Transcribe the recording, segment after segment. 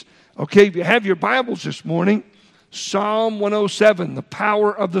Okay, if you have your Bibles this morning, Psalm 107, the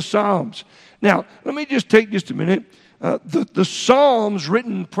power of the Psalms. Now, let me just take just a minute. The Psalms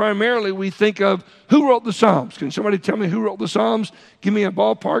written primarily, we think of who wrote the Psalms. Can somebody tell me who wrote the Psalms? Give me a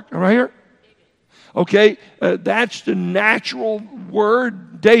ballpark right here. Okay, that's the natural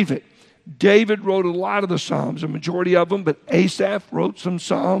word, David. David wrote a lot of the Psalms, a majority of them, but Asaph wrote some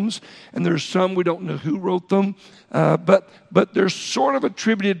Psalms, and there's some we don't know who wrote them, but they're sort of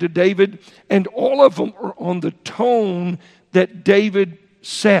attributed to David, and all of them are on the tone that David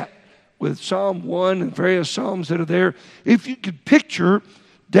set with Psalm 1 and various Psalms that are there. If you could picture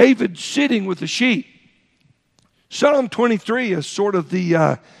David sitting with the sheep, Psalm 23 is sort of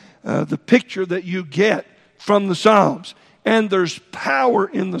the picture that you get from the Psalms. And there's power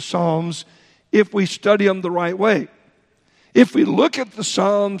in the Psalms if we study them the right way. If we look at the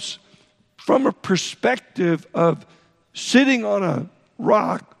Psalms from a perspective of sitting on a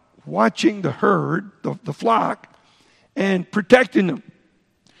rock, watching the herd, the flock, and protecting them,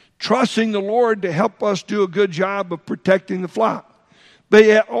 trusting the Lord to help us do a good job of protecting the flock, but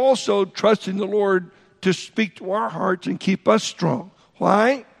yet also trusting the Lord to speak to our hearts and keep us strong.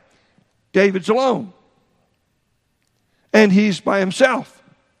 Why? David's alone. And he's by himself.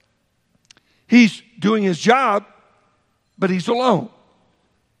 He's doing his job, but he's alone.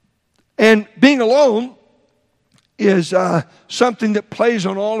 And being alone is something that plays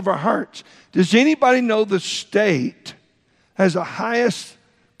on all of our hearts. Does anybody know the state has the highest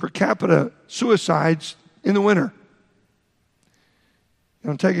per capita suicides in the winter? You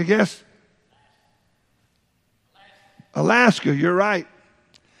want to take a guess? Alaska, you're right.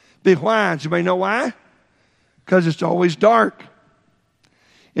 Big why? Does anybody know why? Because it's always dark.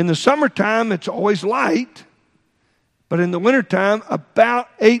 In the summertime, it's always light. But in the wintertime, about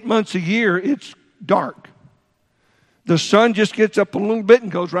 8 months a year, it's dark. The sun just gets up a little bit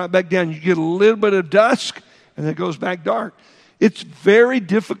and goes right back down. You get a little bit of dusk, and then it goes back dark. It's very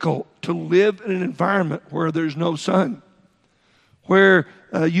difficult to live in an environment where there's no sun, where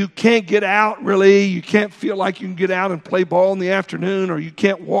you can't get out really. You can't feel like you can get out and play ball in the afternoon, or you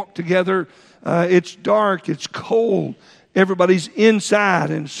can't walk together. It's dark, it's cold, everybody's inside,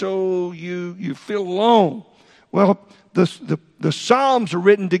 and so you feel alone. Well, the Psalms are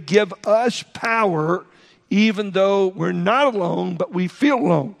written to give us power, even though we're not alone, but we feel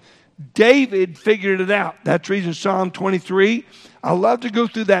alone. David figured it out. That's the reason Psalm 23, I love to go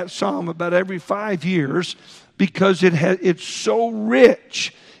through that psalm about every 5 years, because it's so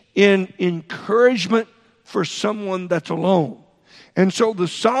rich in encouragement for someone that's alone. And so the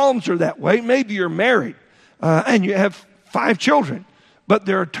Psalms are that way. Maybe you're married and you have 5 children, but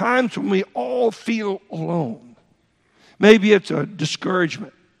there are times when we all feel alone. Maybe it's a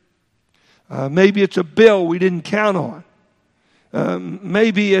discouragement. Maybe it's a bill we didn't count on.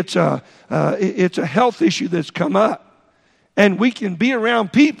 Maybe it's a health issue that's come up. And we can be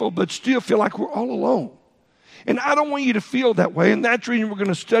around people but still feel like we're all alone. And I don't want you to feel that way. And that's the reason we're going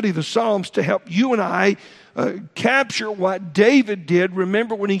to study the Psalms, to help you and I capture what David did.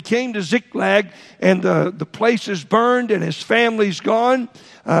 Remember when he came to Ziklag and the place is burned and his family's gone,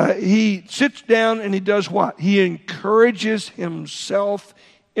 he sits down and he does what? He encourages himself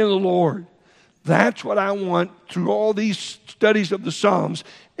in the Lord. That's what I want through all these studies of the Psalms,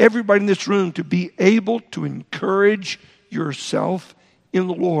 everybody in this room to be able to encourage yourself in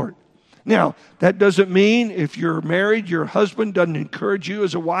the Lord. Now, that doesn't mean if you're married, your husband doesn't encourage you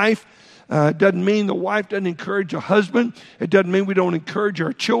as a wife. It doesn't mean the wife doesn't encourage a husband. It doesn't mean we don't encourage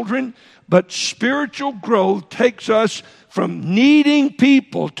our children. But spiritual growth takes us from needing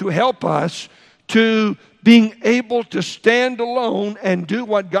people to help us to being able to stand alone and do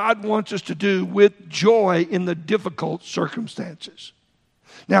what God wants us to do with joy in the difficult circumstances.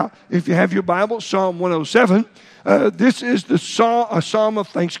 Now, if you have your Bible, Psalm 107, this is a psalm of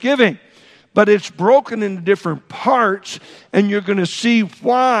thanksgiving. But it's broken into different parts, and you're going to see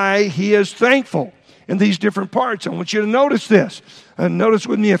why he is thankful in these different parts. I want you to notice this. Notice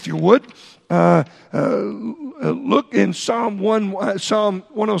with me, if you would. Look in Psalm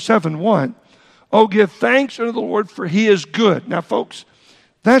 107:1. Oh, give thanks unto the Lord, for he is good. Now, folks,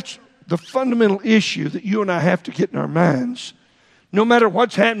 that's the fundamental issue that you and I have to get in our minds. No matter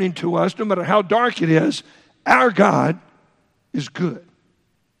what's happening to us, no matter how dark it is, our God is good.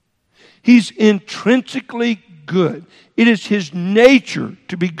 He's intrinsically good. It is his nature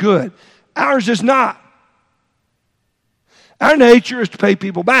to be good. Ours is not. Our nature is to pay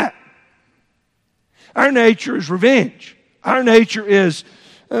people back. Our nature is revenge. Our nature is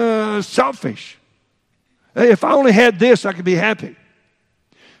selfish. If I only had this, I could be happy.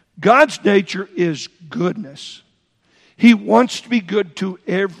 God's nature is goodness. He wants to be good to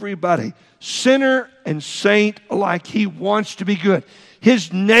everybody. Sinner and saint alike, He wants to be good.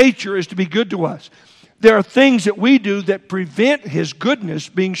 His nature is to be good to us. There are things that we do that prevent His goodness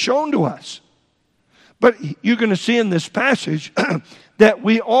being shown to us. But you're going to see in this passage that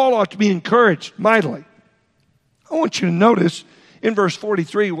we all ought to be encouraged mightily. I want you to notice in verse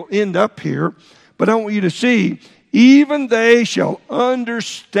 43, we'll end up here, but I want you to see, even they shall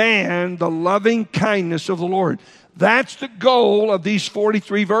understand the loving kindness of the Lord. That's the goal of these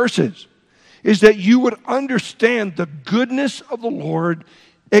 43 verses, is that you would understand the goodness of the Lord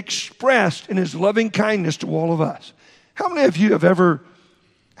expressed in His loving kindness to all of us. How many of you have ever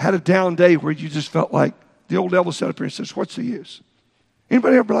had a down day where you just felt like the old devil sat up here and says, what's the use?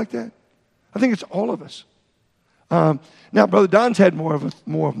 Anybody ever like that? I think it's all of us. Now, Brother Don's had more of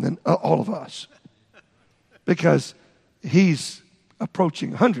them than all of us, because he's approaching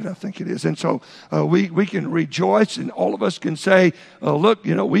 100, I think it is. And so we can rejoice, and all of us can say, look,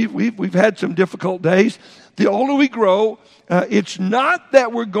 we've had some difficult days. The older we grow, it's not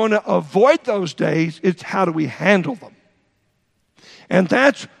that we're going to avoid those days, it's how do we handle them. And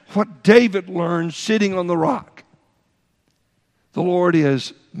that's what David learned sitting on the rock. The Lord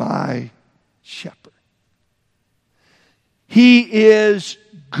is my shepherd. He is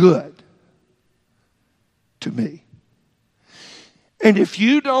good to me. And if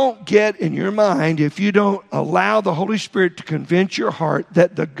you don't get in your mind, if you don't allow the Holy Spirit to convince your heart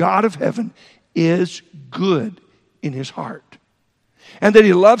that the God of heaven is good in His heart, and that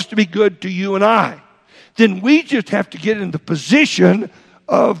He loves to be good to you and I, then we just have to get in the position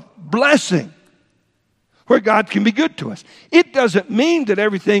of blessing, where God can be good to us. It doesn't mean that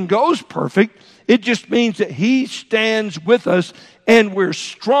everything goes perfect. It just means that He stands with us and we're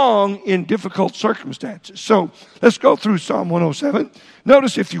strong in difficult circumstances. So let's go through Psalm 107.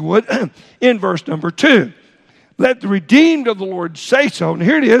 Notice, if you would, in verse number 2. Let the redeemed of the Lord say so. And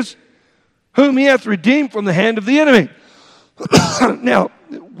here it is. Whom He hath redeemed from the hand of the enemy. Now,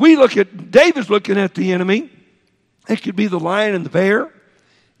 David's looking at the enemy. It could be the lion and the bear.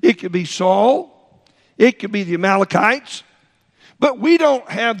 It could be Saul. It could be the Amalekites. But we don't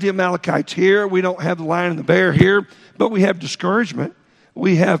have the Amalekites here. We don't have the lion and the bear here. But we have discouragement.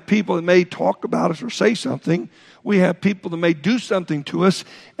 We have people that may talk about us or say something. We have people that may do something to us.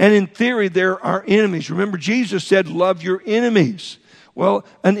 And in theory, they're our enemies. Remember, Jesus said, love your enemies. Well,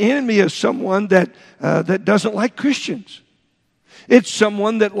 an enemy is someone that doesn't like Christians. It's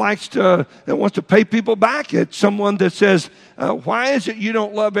someone that wants to pay people back. It's someone that says, why is it you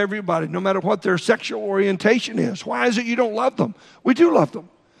don't love everybody, no matter what their sexual orientation is? Why is it you don't love them? We do love them.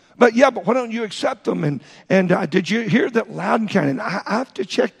 But why don't you accept them? And did you hear that Loudoun County? And I have to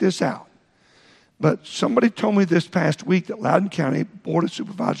check this out. But somebody told me this past week that Loudoun County Board of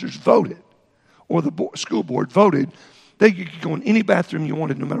Supervisors voted, or the school board voted, that you could go in any bathroom you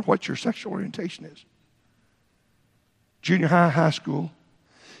wanted, no matter what your sexual orientation is. Junior high, high school.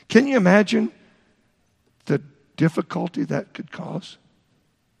 Can you imagine the difficulty that could cause?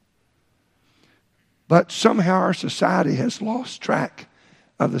 But somehow our society has lost track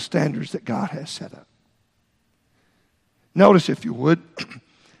of the standards that God has set up. Notice, if you would,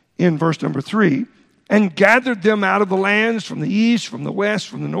 in verse number 3, and gathered them out of the lands from the east, from the west,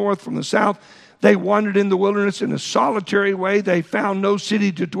 from the north, from the south. They wandered in the wilderness in a solitary way. They found no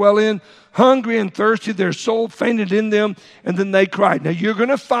city to dwell in. Hungry and thirsty, their soul fainted in them, and then they cried. Now, you're going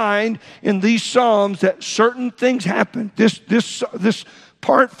to find in these Psalms that certain things happen. This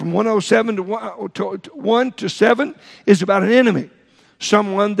part from 107 to 1 to 7 is about an enemy,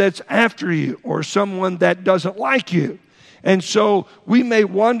 someone that's after you, or someone that doesn't like you. And so we may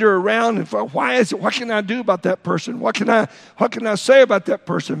wander around and find, why is it? What can I do about that person? What can I say about that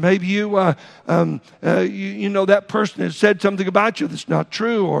person? Maybe you know that person has said something about you that's not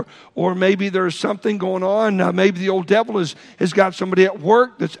true, or maybe there's something going on. Maybe the old devil has got somebody at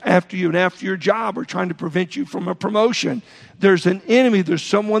work that's after you and after your job, or trying to prevent you from a promotion. There's an enemy. There's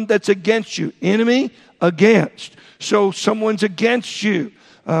someone that's against you. Enemy, against. So someone's against you.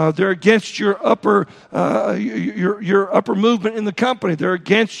 They're against your upper movement in the company. They're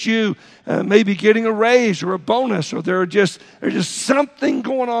against you maybe getting a raise or a bonus, or there's just something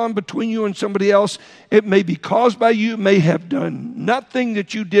going on between you and somebody else. It may be caused by you. It may have done nothing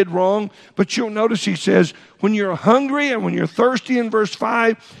that you did wrong, but you'll notice he says, when you're hungry and when you're thirsty in verse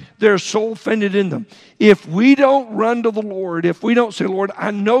 5, their soul fainted in them. If we don't run to the Lord, if we don't say, Lord,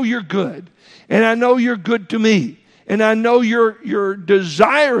 I know you're good, and I know you're good to me, and I know your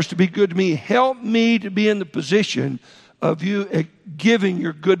desire is to be good to me. Help me to be in the position of you giving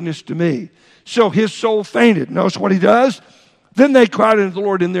your goodness to me. So his soul fainted. Notice what he does. Then they cried unto the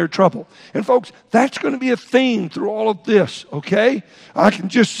Lord in their trouble. And folks, that's going to be a theme through all of this, okay? I can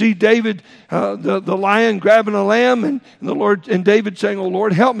just see David, the lion grabbing a lamb, and the Lord and David saying, "Oh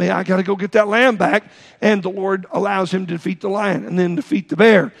Lord, help me! I got to go get that lamb back." And the Lord allows him to defeat the lion, and then defeat the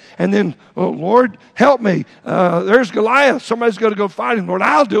bear, and then, "Oh Lord, help me! There's Goliath. Somebody's got to go fight him. Lord,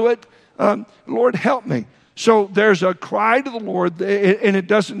 I'll do it. Lord, help me." So there's a cry to the Lord, and it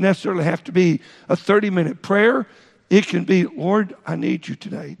doesn't necessarily have to be a 30-minute prayer. It can be, "Lord, I need you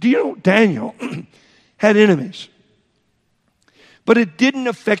today." Do you know Daniel had enemies? But it didn't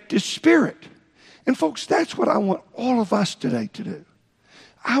affect his spirit. And folks, that's what I want all of us today to do.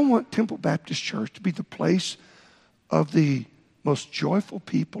 I want Temple Baptist Church to be the place of the most joyful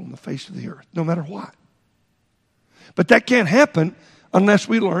people on the face of the earth, no matter what. But that can't happen unless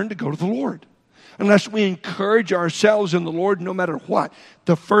we learn to go to the Lord. Unless we encourage ourselves in the Lord no matter what.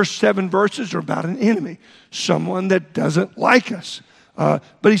 The first 7 verses are about an enemy, someone that doesn't like us. But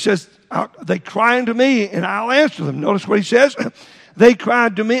he says, "They cry unto me, and I'll answer them." Notice what he says. They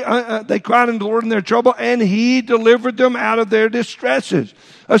cried to me. They cried unto the Lord in their trouble, and he delivered them out of their distresses.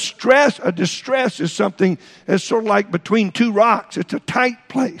 A distress is something that's sort of like between 2 rocks. It's a tight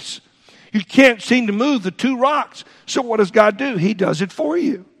place. You can't seem to move the 2 rocks. So what does God do? He does it for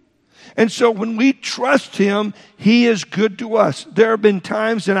you. And so when we trust him, he is good to us. There have been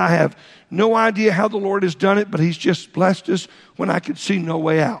times, and I have no idea how the Lord has done it, but he's just blessed us when I could see no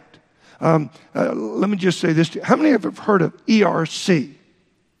way out. Let me just say this to you. How many of you have heard of ERC?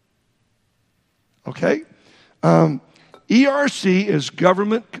 Okay? ERC is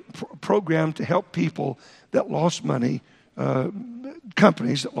government program to help people that lost money,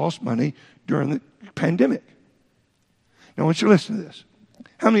 companies that lost money during the pandemic. Now I want you to listen to this.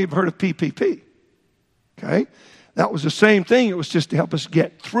 How many have heard of PPP? Okay? That was the same thing. It was just to help us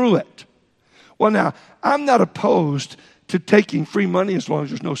get through it. Well, now, I'm not opposed to taking free money as long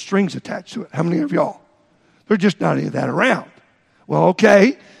as there's no strings attached to it. How many of y'all? There's just not any of that around. Well,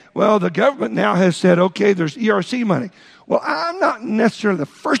 okay. Well, the government now has said, okay, there's ERC money. Well, I'm not necessarily the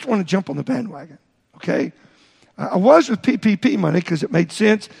first one to jump on the bandwagon. Okay? I was with PPP money because it made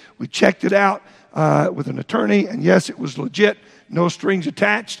sense. We checked it out with an attorney, and yes, it was legit. No strings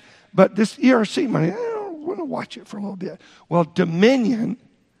attached. But this ERC money, I want to watch it for a little bit. Well, Dominion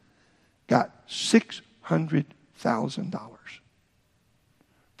got $600,000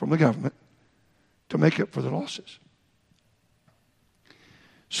 from the government to make up for the losses.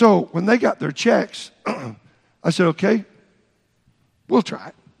 So when they got their checks, I said, okay, we'll try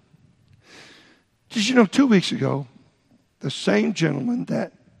it. Did you know 2 weeks ago, the same gentleman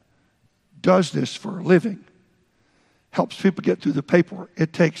that does this for a living helps people get through the paperwork.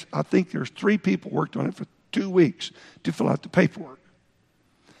 It takes, I think there's 3 people worked on it for 2 weeks to fill out the paperwork.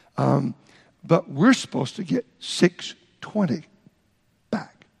 But we're supposed to get $620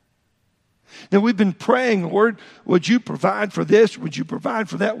 back. Now we've been praying, Lord, would you provide for this? Would you provide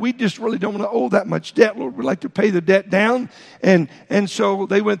for that? We just really don't want to owe that much debt. Lord, we'd like to pay the debt down. And so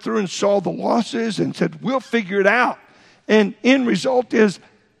they went through and saw the losses and said, we'll figure it out. And end result is,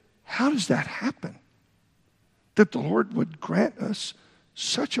 how does that happen? That the Lord would grant us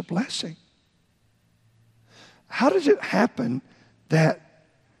such a blessing. How does it happen that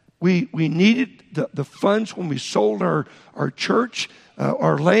we needed the funds when we sold our church,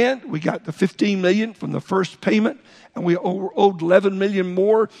 our land? We got the $15 million from the first payment, and we owed $11 million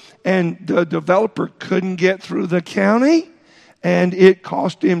more, and the developer couldn't get through the county, and it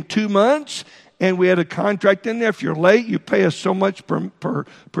cost him 2 months, and we had a contract in there. If you're late, you pay us so much per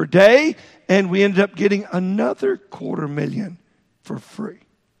day. And we ended up getting another $250,000 for free.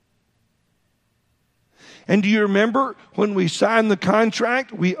 And do you remember when we signed the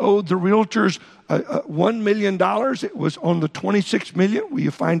contract, we owed the realtors $1 million. It was on the $26 million. Well, you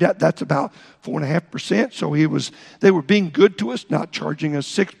find out that's about 4.5%. So they were being good to us, not charging us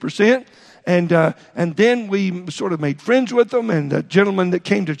 6%. And then we sort of made friends with them, and the gentleman that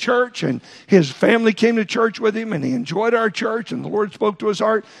came to church, and his family came to church with him, and he enjoyed our church, and the Lord spoke to his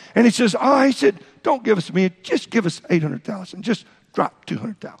heart. And he says, he said, don't give us $1 million, just give us $800,000. Just drop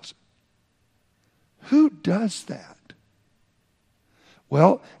 $200,000. Who does that?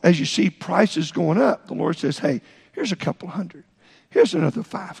 Well, as you see prices going up, the Lord says, hey, here's a couple hundred. Here's another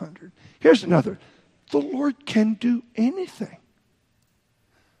 500. Here's another. The Lord can do anything.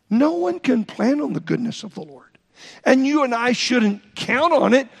 No one can plan on the goodness of the Lord. And you and I shouldn't count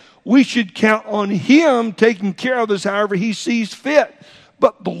on it. We should count on him taking care of us however he sees fit.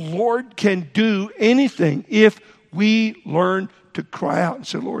 But the Lord can do anything if we learn to cry out and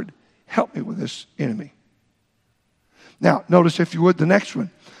say, Lord, help me with this enemy. Now, notice if you would the next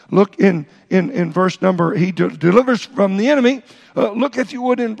one. Look in verse number, he delivers from the enemy. Look if you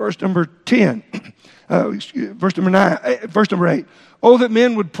would in verse number 10. Verse number 9, verse number 8. Oh, that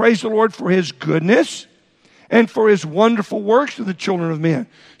men would praise the Lord for his goodness and for his wonderful works to the children of men.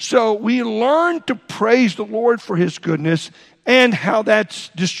 So we learn to praise the Lord for his goodness and how that's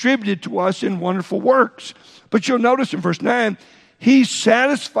distributed to us in wonderful works. But you'll notice in verse 9, he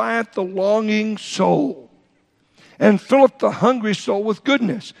satisfieth the longing soul and filleth the hungry soul with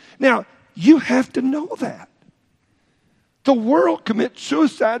goodness. Now, you have to know that. The world commits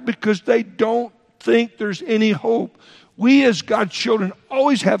suicide because they don't think there's any hope. We as God's children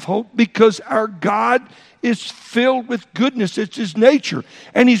always have hope because our God is filled with goodness. It's his nature.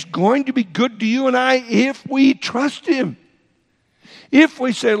 And he's going to be good to you and I if we trust him. If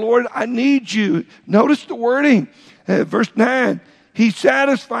we say, Lord, I need you. Notice the wording. Verse 9. He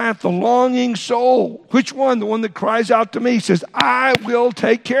satisfieth the longing soul. Which one? The one that cries out to me. He says, I will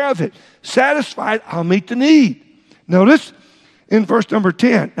take care of it. Satisfied, I'll meet the need. Notice in verse number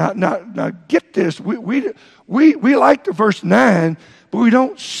 10. Now get this. We like the verse 9, but we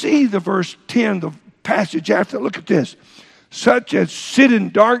don't see the verse 10, the passage after. Look at this. Such as sit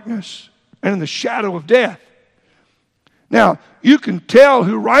in darkness and in the shadow of death. Now, you can tell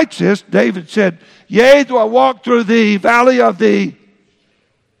who writes this. David said, yea, though I walk through the valley of the...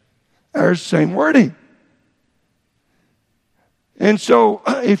 There's the same wording. And so,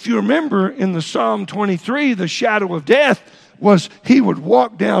 if you remember in the Psalm 23, the shadow of death was he would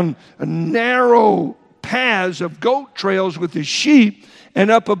walk down narrow paths of goat trails with his sheep, and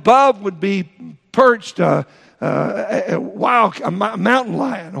up above would be perched a mountain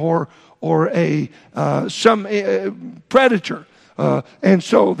lion or some predator. And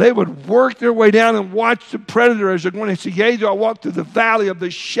so they would work their way down and watch the predator as they're going. They say, yea, though I walk through the valley of the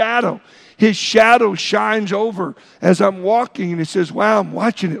shadow. His shadow shines over as I'm walking. And he says, wow, I'm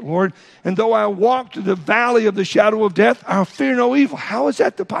watching it, Lord. And though I walk through the valley of the shadow of death, I'll fear no evil. How is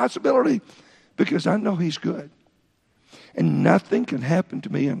that the possibility? Because I know he's good. And nothing can happen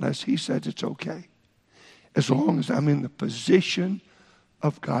to me unless he says it's okay. As long as I'm in the position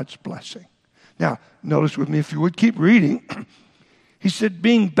of God's blessing. Now, notice with me, if you would keep reading. He said,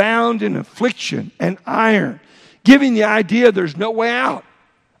 being bound in affliction and iron, giving the idea there's no way out.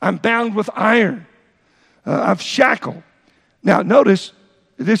 I'm bound with iron. I'm shackled. Now, notice,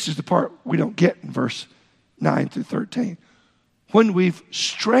 this is the part we don't get in verse 9 through 13. When we've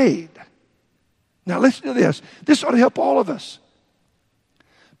strayed. Now, listen to this. This ought to help all of us.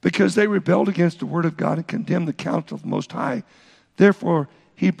 Because they rebelled against the word of God and condemned the counsel of the Most High. Therefore,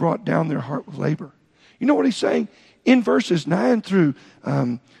 he brought down their heart with labor. You know what he's saying? In verses 9 through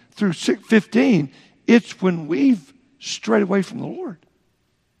 15, it's when we've strayed away from the Lord.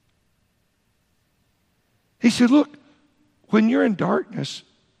 He said, look, when you're in darkness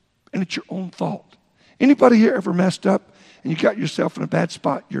and it's your own fault. Anybody here ever messed up and you got yourself in a bad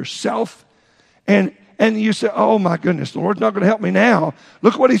spot yourself? And you say, oh my goodness, the Lord's not going to help me now.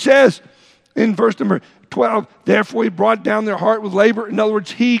 Look what he says in verse number 12. Therefore he brought down their heart with labor. In other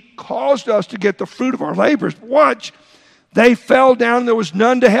words, he caused us to get the fruit of our labors. Watch. They fell down. There was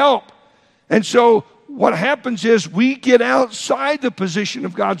none to help. And so what happens is we get outside the position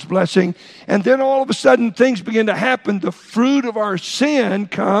of God's blessing, and then all of a sudden things begin to happen. The fruit of our sin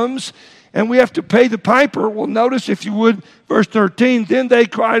comes, and we have to pay the piper. Well, notice, if you would, verse 13, then they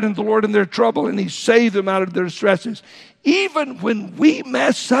cried unto the Lord in their trouble, and he saved them out of their distresses. Even when we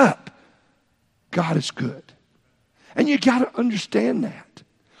mess up, God is good. And you got to understand that.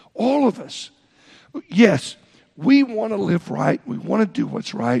 All of us. Yes, we want to live right. We want to do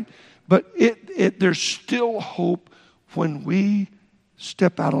what's right. But there's still hope when we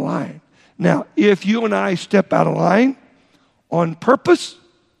step out of line. Now, if you and I step out of line on purpose,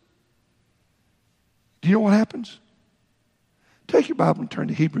 do you know what happens? Take your Bible and turn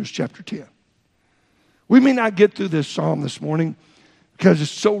to Hebrews chapter 10. We may not get through this psalm this morning because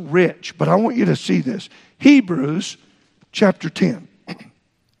it's so rich, but I want you to see this. Hebrews chapter 10.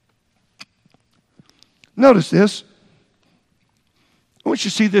 Notice this. I want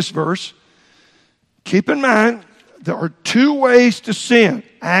you to see this verse. Keep in mind, there are two ways to sin.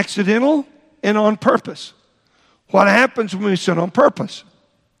 Accidental and on purpose. What happens when we sin on purpose?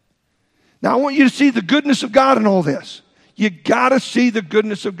 Now, I want you to see the goodness of God in all this. You got to see the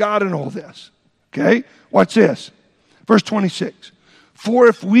goodness of God in all this. Okay? Watch this. Verse 26. For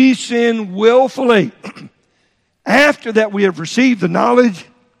if we sin willfully, after that we have received the knowledge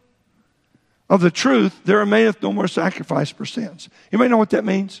of the truth, there remaineth no more sacrifice for sins. You may know what that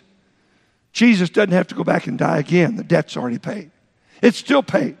means. Jesus doesn't have to go back and die again. The debt's already paid. It's still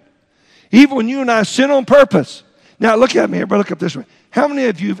paid. Even when you and I sin on purpose. Now, look at me. Everybody look up this way. How many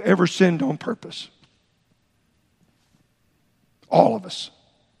of you have ever sinned on purpose? All of us.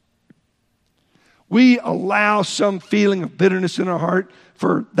 We allow some feeling of bitterness in our heart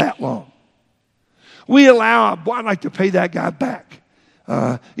for that long. We allow, boy, I'd like to pay that guy back.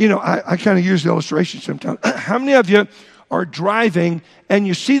 I kind of use the illustration sometimes. How many of you are driving and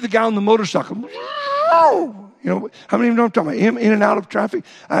you see the guy on the motorcycle? How many of you know what I'm talking about? Him in and out of traffic.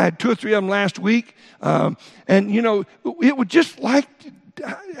 I had 2 or 3 of them last week. It would just like,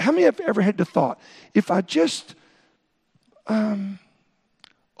 how many have ever had the thought, if I just open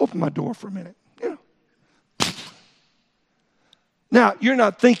my door for a minute? Now, you're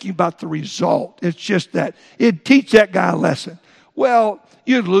not thinking about the result. It's just that it'd teach that guy a lesson. Well,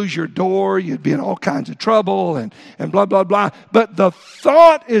 you'd lose your door, you'd be in all kinds of trouble, and blah, blah, blah. But the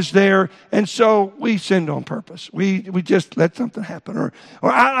thought is there, and so we sinned on purpose. We just let something happen. Or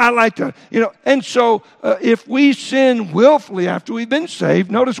I like to, And so if we sin willfully after we've been saved,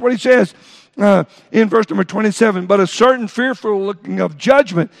 notice what he says. In verse number 27, but a certain fearful looking of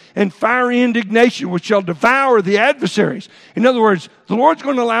judgment and fiery indignation which shall devour the adversaries. In other words, the Lord's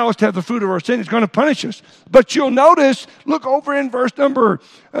going to allow us to have the fruit of our sin. He's going to punish us. But you'll notice, look over in verse number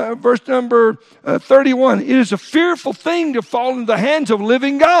 31. It is a fearful thing to fall into the hands of a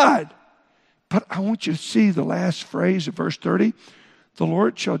living God. But I want you to see the last phrase of verse 30. The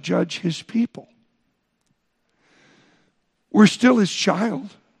Lord shall judge his people. We're still his child.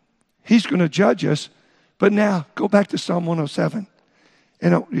 He's going to judge us. But now, go back to Psalm 107.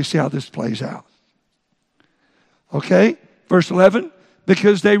 And you see how this plays out. Okay? Verse 11.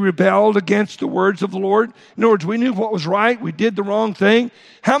 Because they rebelled against the words of the Lord. In other words, we knew what was right. We did the wrong thing.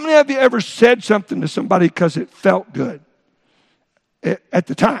 How many of you ever said something to somebody because it felt good at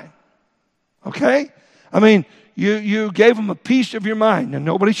the time? Okay? I mean, you gave them a piece of your mind. And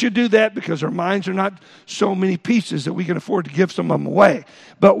nobody should do that because our minds are not so many pieces that we can afford to give some of them away.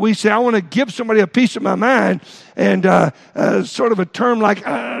 But we say, I want to give somebody a piece of my mind. And sort of a term like,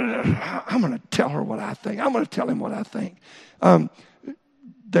 I'm going to tell her what I think. I'm going to tell him what I think.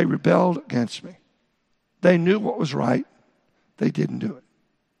 They rebelled against me. They knew what was right. They didn't do it.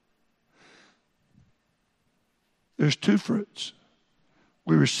 There's 2 fruits.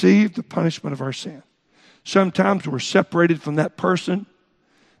 We receive the punishment of our sin. Sometimes we're separated from that person.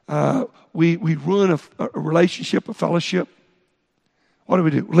 We ruin a relationship, a fellowship. What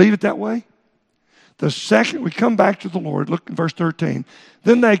do? Leave it that way? The second we come back to the Lord, look in verse 13.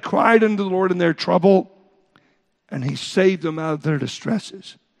 Then they cried unto the Lord in their trouble, and he saved them out of their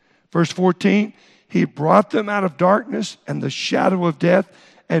distresses. Verse 14, he brought them out of darkness and the shadow of death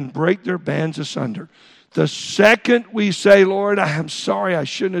and break their bands asunder. The second we say, Lord, I am sorry, I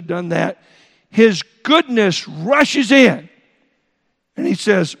shouldn't have done that, his goodness rushes in. And he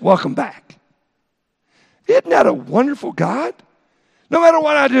says, welcome back. Isn't that a wonderful God? No matter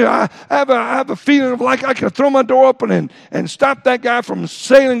what I do, I have a feeling of like I could throw my door open and stop that guy from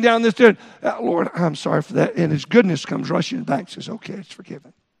sailing down this day. Lord, I'm sorry for that. And his goodness comes rushing back and says, okay, it's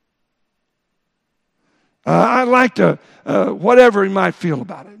forgiven. I'd like to, whatever he might feel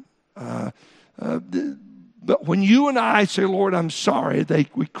about it. But when you and I say, Lord, I'm sorry,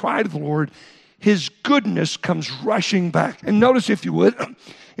 we cry to the Lord, his goodness comes rushing back. And notice, if you would,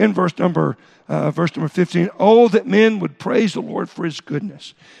 in verse number 15, oh, that men would praise the Lord for his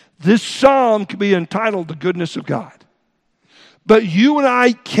goodness. This psalm could be entitled The Goodness of God. But you and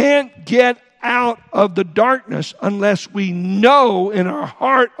I can't get out of the darkness unless we know in our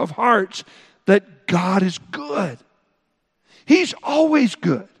heart of hearts that God is good. He's always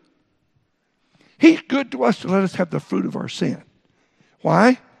good. He's good to us to let us have the fruit of our sin.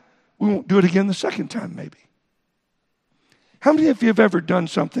 Why? We won't do it again the second time, maybe. How many of you have ever done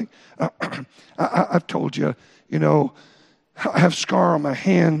something? I've told you, I have a scar on my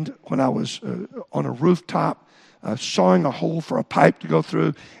hand when I was on a rooftop sawing a hole for a pipe to go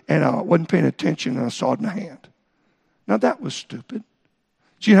through, and I wasn't paying attention, and I sawed my hand. Now, that was stupid.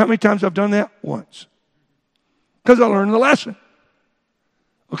 Do you know how many times I've done that? Once. Because I learned the lesson.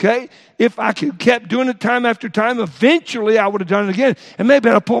 Okay? If I kept doing it time after time, eventually I would have done it again. And maybe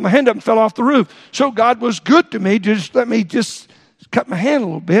I'd have pulled my hand up and fell off the roof. So God was good to me. Just let me just cut my hand a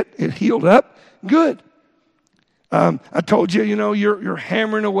little bit. It healed up. Good. I told you, you're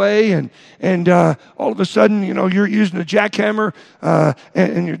hammering away and all of a sudden, you're using a jackhammer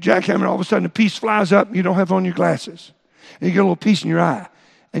and your jackhammer, all of a sudden a piece flies up and you don't have on your glasses. And you get a little piece in your eye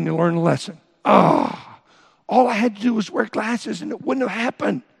and you learn a lesson. All I had to do was wear glasses and it wouldn't have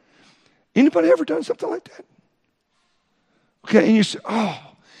happened. Anybody ever done something like that? Okay, and you say,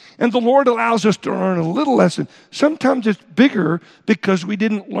 and the Lord allows us to learn a little lesson. Sometimes it's bigger because we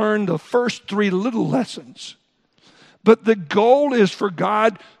didn't learn the first 3 little lessons. But the goal is for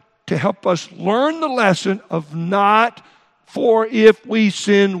God to help us learn the lesson of not for if we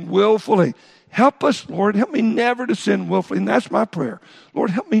sin willfully. Help us, Lord, help me never to sin willfully. And that's my prayer. Lord,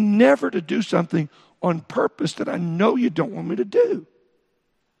 help me never to do something on purpose that I know you don't want me to do.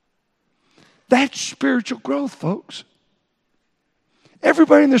 That's spiritual growth, folks.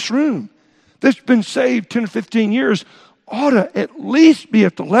 Everybody in this room that's been saved 10 or 15 years ought to at least be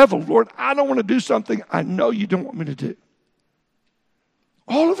at the level, Lord, I don't want to do something I know you don't want me to do.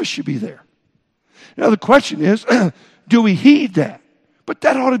 All of us should be there. Now the question is, do we heed that? But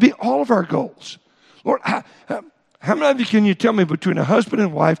that ought to be all of our goals. Lord, how many of you can you tell me between a husband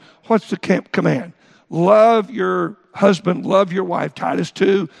and wife, what's the command? Love your husband, love your wife. Titus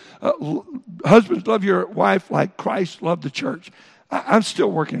 2, husbands, love your wife like Christ loved the church. I'm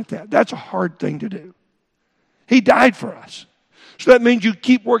still working at that. That's a hard thing to do. He died for us. So that means you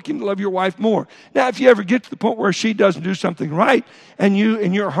keep working to love your wife more. Now, if you ever get to the point where she doesn't do something right, and you,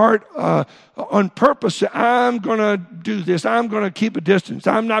 in your heart, on purpose, say, I'm going to do this. I'm going to keep a distance.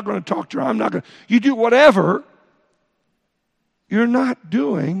 I'm not going to talk to her. I'm not going to. You do whatever. You're not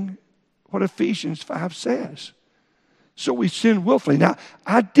doing what Ephesians 5 says. So we sin willfully. Now,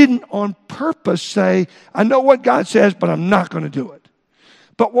 I didn't on purpose say, I know what God says, but I'm not going to do it.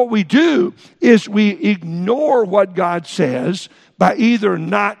 But what we do is we ignore what God says by either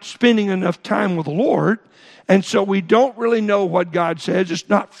not spending enough time with the Lord, and so we don't really know what God says. It's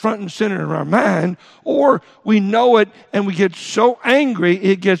not front and center in our mind, or we know it and we get so angry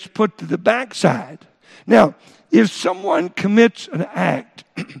it gets put to the backside. Now, if someone commits an act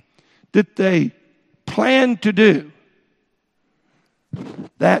that they plan to do,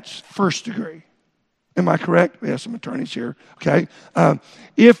 that's first degree. Am I correct? We have some attorneys here. Okay.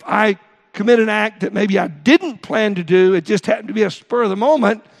 If I commit an act that maybe I didn't plan to do, it just happened to be a spur of the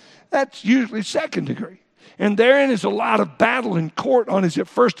moment, that's usually second degree. And therein is a lot of battle in court on is it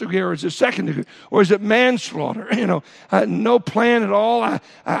first degree or is it second degree or is it manslaughter? No plan at all.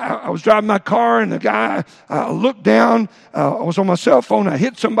 I was driving my car and the guy, I looked down, I was on my cell phone, I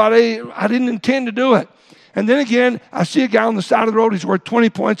hit somebody, I didn't intend to do it. And then again, I see a guy on the side of the road, he's worth 20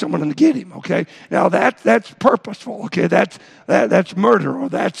 points, I'm going to get him, okay? Now that's purposeful, okay? That's murder or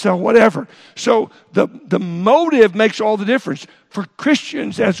that's whatever. So the motive makes all the difference. For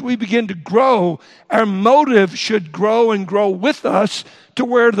Christians, as we begin to grow, our motive should grow and grow with us to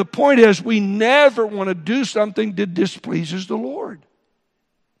where the point is we never want to do something that displeases the Lord.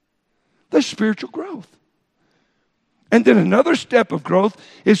 That's spiritual growth. And then another step of growth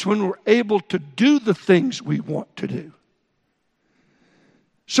is when we're able to do the things we want to do.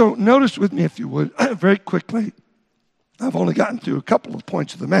 So notice with me, if you would, very quickly. I've only gotten through a couple of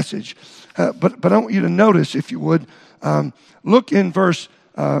points of the message. But I want you to notice, if you would, look in verse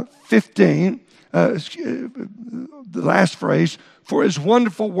 15, the last phrase, for his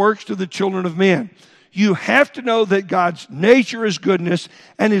wonderful works to the children of men. You have to know that God's nature is goodness,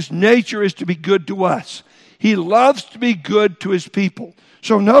 and his nature is to be good to us. He loves to be good to his people.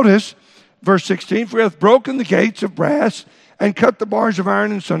 So notice, verse 16, for he hath broken the gates of brass and cut the bars of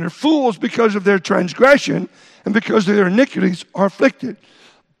iron in sunder. Fools, because of their transgression and because of their iniquities, are afflicted.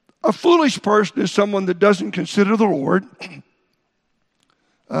 A foolish person is someone that doesn't consider the Lord.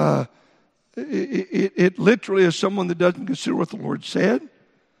 It literally is someone that doesn't consider what the Lord said,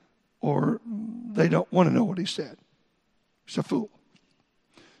 or they don't want to know what he said. It's a fool.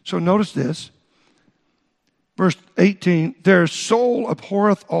 So notice this. Verse 18, their soul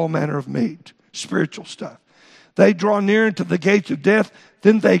abhorreth all manner of meat, spiritual stuff. They draw near into the gates of death,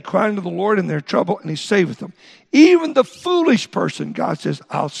 then they cry unto the Lord in their trouble, and he saveth them. Even the foolish person, God says,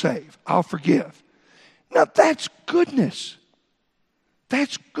 I'll save, I'll forgive. Now that's goodness.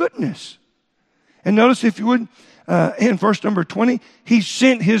 That's goodness. And notice, if you would, in verse number 20, he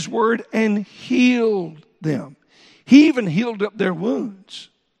sent his word and healed them. He even healed up their wounds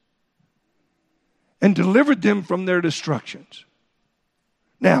and delivered them from their destructions.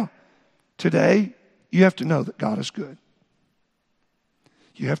 Now, today, you have to know that God is good.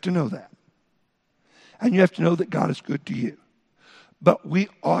 You have to know that. And you have to know that God is good to you. But we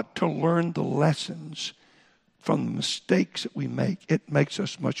ought to learn the lessons from the mistakes that we make. It makes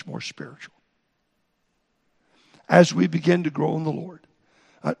us much more spiritual. As we begin to grow in the Lord.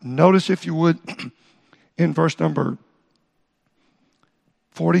 Notice, if you would, in verse number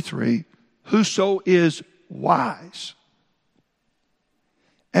 43, whoso is wise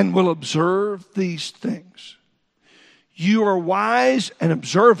and will observe these things. You are wise and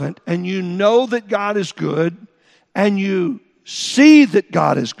observant, and you know that God is good, and you see that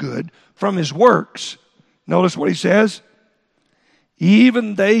God is good from his works. Notice what he says.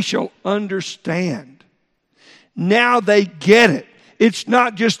 Even they shall understand. Now they get it. It's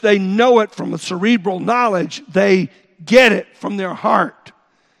not just they know it from a cerebral knowledge. They get it from their heart.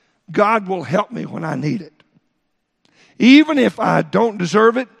 God will help me when I need it. Even if I don't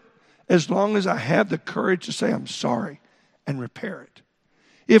deserve it, as long as I have the courage to say I'm sorry and repair it.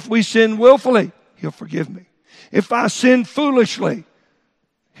 If we sin willfully, He'll forgive me. If I sin foolishly,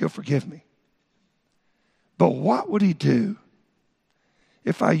 He'll forgive me. But what would He do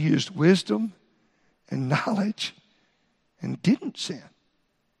if I used wisdom and knowledge and didn't sin?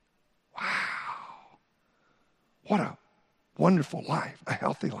 Wow. What a wonderful life, a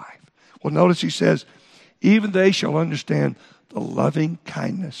healthy life. Well, notice He says, even they shall understand the loving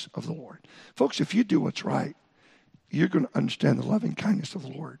kindness of the Lord. Folks, if you do what's right, you're going to understand the loving kindness of the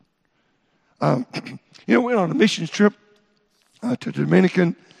Lord. We went on a missions trip to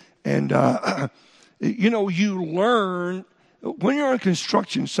Dominican, and, you learn, when you're on a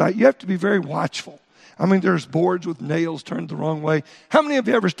construction site, you have to be very watchful. I mean, there's boards with nails turned the wrong way. How many of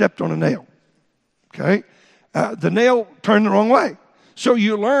you ever stepped on a nail? Okay. The nail turned the wrong way. So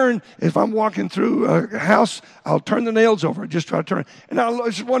you learn, if I'm walking through a house, I'll turn the nails over. Just try to turn. And I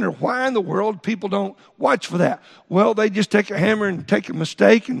just wonder, why in the world people don't watch for that? Well, they just take a hammer and take a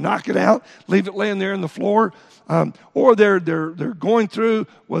mistake and knock it out, leave it laying there on the floor. Or they're going through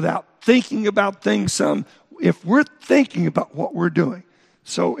without thinking about things. If we're thinking about what we're doing.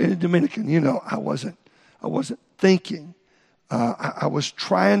 So in the Dominican, I wasn't thinking. I was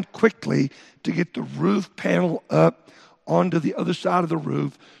trying quickly to get the roof panel up onto the other side of the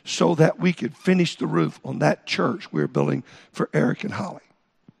roof so that we could finish the roof on that church we were building for Eric and Holly.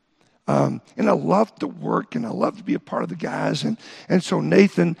 And I loved the work, and I loved to be a part of the guys. And so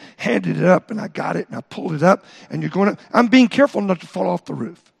Nathan handed it up, and I got it, and I pulled it up. And I'm being careful not to fall off the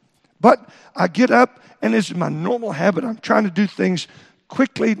roof. But I get up, and this is my normal habit. I'm trying to do things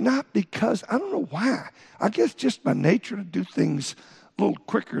quickly, not because, I don't know why. I guess just my nature to do things a little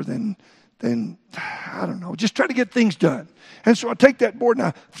quicker than I don't know, just try to get things done. And so I take that board and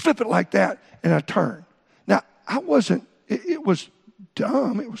I flip it like that and I turn. Now, it was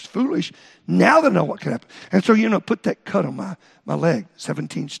dumb, it was foolish. Now that I know what could happen. And so, put that cut on my leg,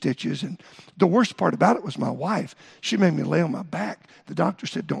 17 stitches. And the worst part about it was my wife. She made me lay on my back. The doctor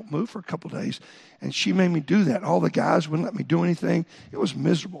said, don't move for a couple of days. And she made me do that. All the guys wouldn't let me do anything. It was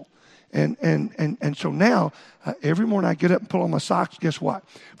miserable. And so now, every morning I get up and pull on my socks. Guess what?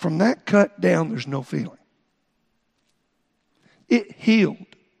 From that cut down, there's no feeling. It healed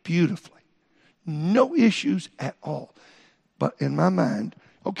beautifully. No issues at all. But in my mind,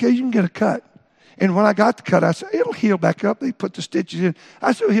 okay, you can get a cut. And when I got the cut, I said, it'll heal back up. They put the stitches in.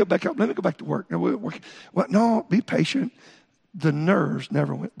 I said, it'll heal back up. Let me go back to work. No, be patient. The nerves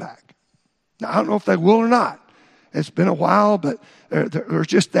never went back. Now, I don't know if they will or not. It's been a while, but there's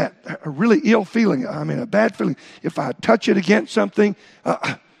just a really ill feeling. I mean, a bad feeling. If I touch it against something,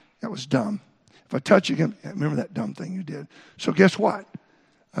 that was dumb. If I touch it again, remember that dumb thing you did. So guess what?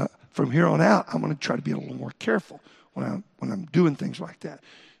 From here on out, I'm going to try to be a little more careful when I'm doing things like that.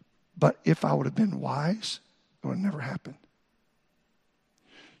 But if I would have been wise, it would have never happened.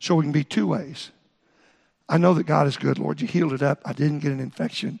 So we can be two ways. I know that God is good. Lord, you healed it up. I didn't get an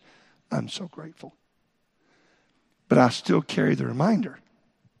infection. I'm so grateful. But I still carry the reminder.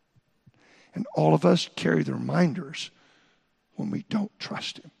 And all of us carry the reminders when we don't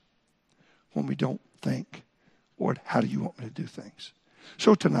trust Him. When we don't think, Lord, how do you want me to do things?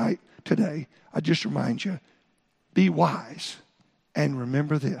 So today, I just remind you, be wise and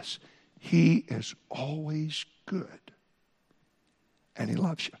remember this. He is always good. And He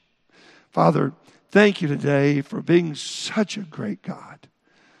loves you. Father, thank you today for being such a great God.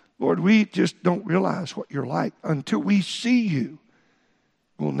 Lord, we just don't realize what you're like. Until we see you,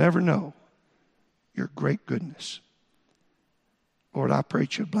 we'll never know your great goodness. Lord, I pray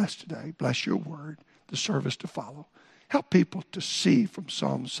that you bless today. Bless your word, the service to follow. Help people to see from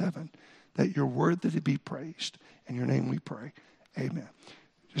Psalm 7 that you're worthy to be praised. In your name we pray. Amen.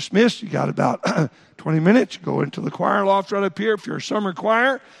 Dismissed. You got about 20 minutes. Go into the choir loft right up here. If you're a summer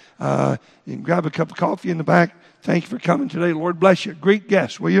choir, you can grab a cup of coffee in the back. Thank you for coming today. Lord bless you. Greet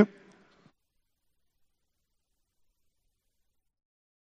guests, will you?